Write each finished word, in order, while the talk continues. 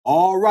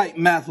All right,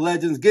 math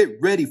legends,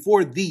 get ready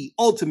for the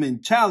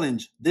ultimate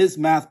challenge. This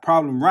math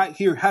problem right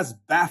here has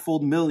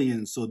baffled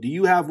millions. So do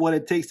you have what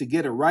it takes to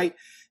get it right?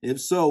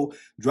 If so,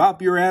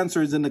 drop your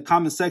answers in the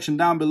comment section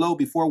down below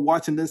before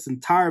watching this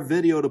entire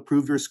video to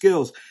prove your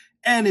skills.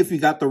 And if you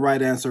got the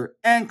right answer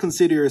and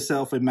consider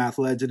yourself a math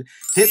legend,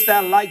 hit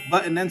that like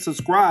button and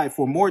subscribe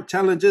for more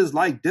challenges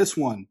like this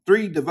one.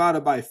 3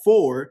 divided by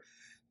 4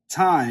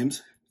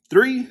 times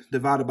 3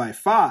 divided by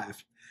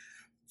 5.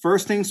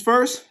 First things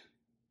first,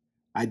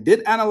 I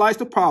did analyze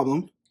the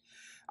problem.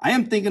 I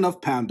am thinking of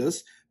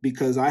pandas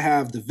because I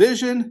have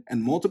division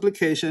and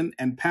multiplication,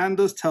 and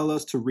pandas tell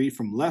us to read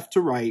from left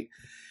to right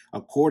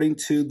according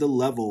to the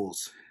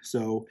levels.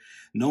 So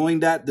knowing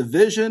that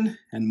division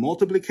and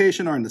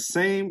multiplication are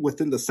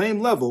within the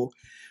same level,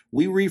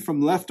 we read from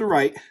left to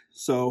right.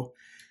 So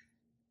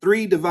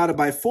 3 divided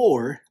by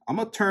 4, I'm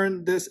going to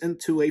turn this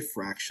into a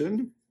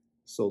fraction.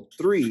 So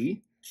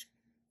 3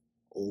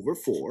 over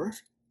 4.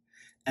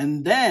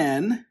 And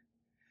then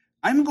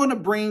I'm going to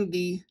bring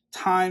the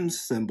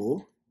times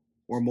symbol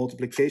or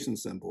multiplication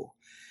symbol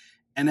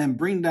and then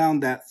bring down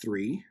that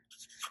 3.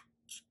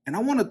 And I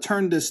want to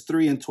turn this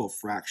 3 into a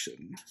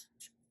fraction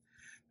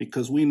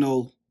because we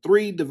know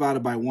 3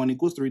 divided by 1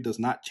 equals 3 does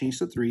not change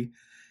to 3.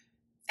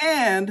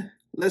 And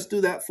let's do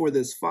that for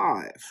this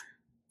 5.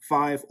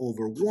 5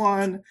 over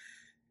 1.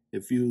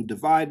 If you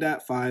divide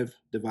that, 5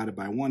 divided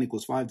by 1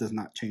 equals 5 does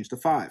not change to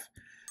 5.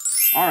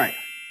 All right.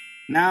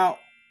 Now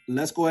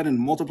let's go ahead and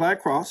multiply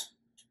across.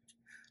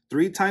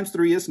 3 times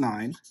 3 is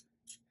 9.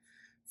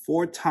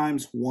 4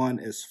 times 1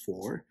 is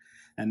 4.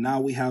 And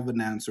now we have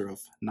an answer of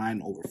 9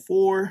 over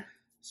 4.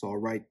 So I'll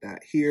write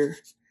that here,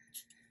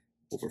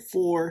 over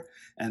 4.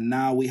 And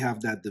now we have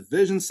that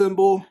division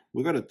symbol.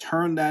 We're going to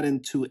turn that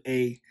into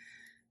a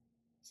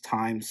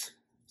times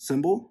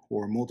symbol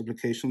or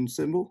multiplication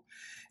symbol.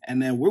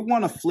 And then we're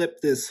going to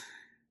flip this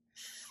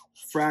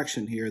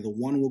fraction here. The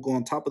 1 will go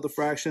on top of the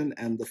fraction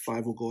and the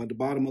 5 will go at the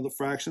bottom of the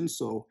fraction.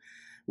 So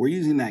we're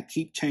using that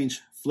keep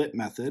change flip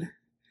method,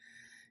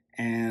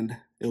 and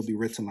it'll be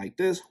written like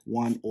this,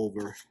 1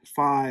 over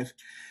 5.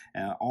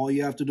 And all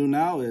you have to do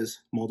now is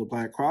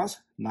multiply across.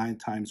 9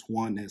 times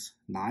 1 is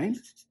 9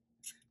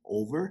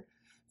 over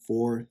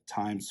 4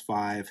 times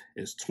 5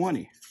 is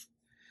 20.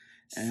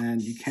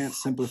 And you can't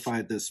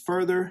simplify this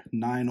further.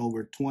 9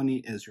 over 20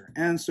 is your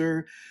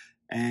answer.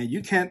 And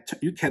you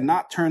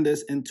cannot turn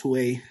this into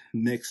a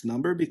mixed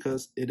number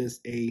because it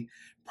is a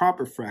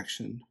proper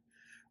fraction.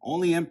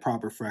 Only in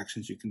proper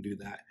fractions you can do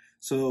that.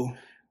 So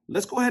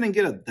let's go ahead and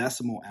get a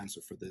decimal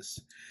answer for this.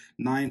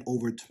 9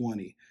 over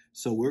 20.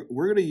 So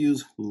we're going to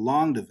use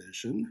long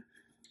division.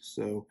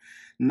 So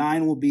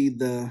 9 will be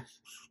the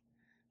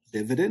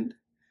dividend.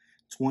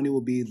 20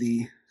 will be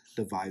the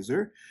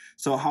divisor.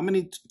 So how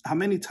many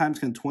times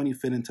can 20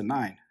 fit into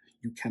 9?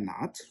 You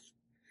cannot.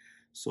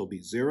 So it'll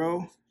be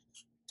 0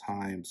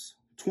 times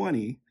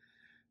 20,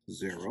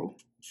 0.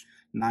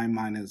 9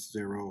 minus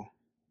 0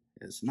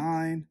 is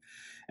 9.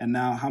 And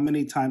now how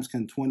many times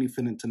can 20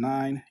 fit into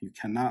 9? You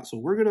cannot. So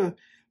we're going to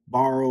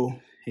borrow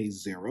a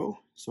 0.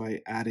 So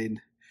I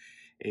added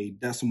a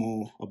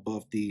decimal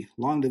above the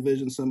long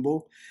division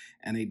symbol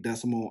and a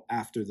decimal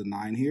after the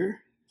 9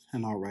 here.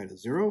 And I'll write a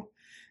 0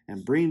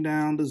 and bring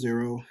down the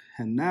 0.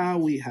 And now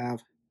we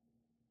have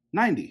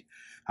 90.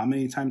 How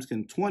many times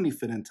can 20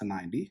 fit into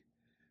 90?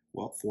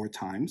 Well, 4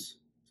 times.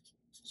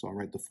 So I'll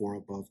write the 4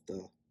 above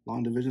the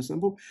long division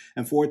symbol.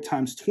 And 4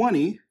 times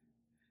 20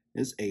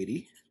 is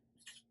 80.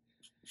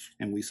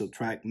 And we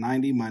subtract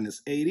 90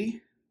 minus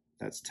 80.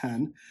 That's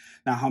 10.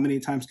 Now, how many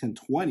times can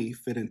 20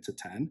 fit into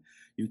 10?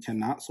 You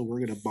cannot. So we're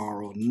going to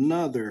borrow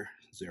another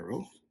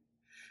 0.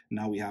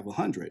 Now we have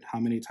 100. How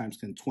many times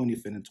can 20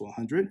 fit into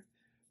 100?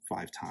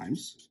 5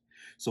 times.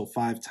 So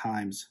 5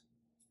 times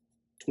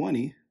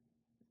 20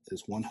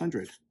 is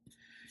 100.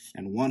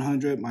 And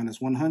 100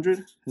 minus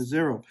 100 is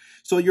 0.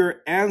 So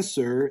your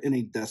answer in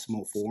a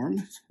decimal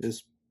form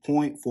is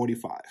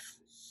 0.45.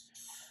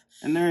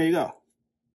 And there you go.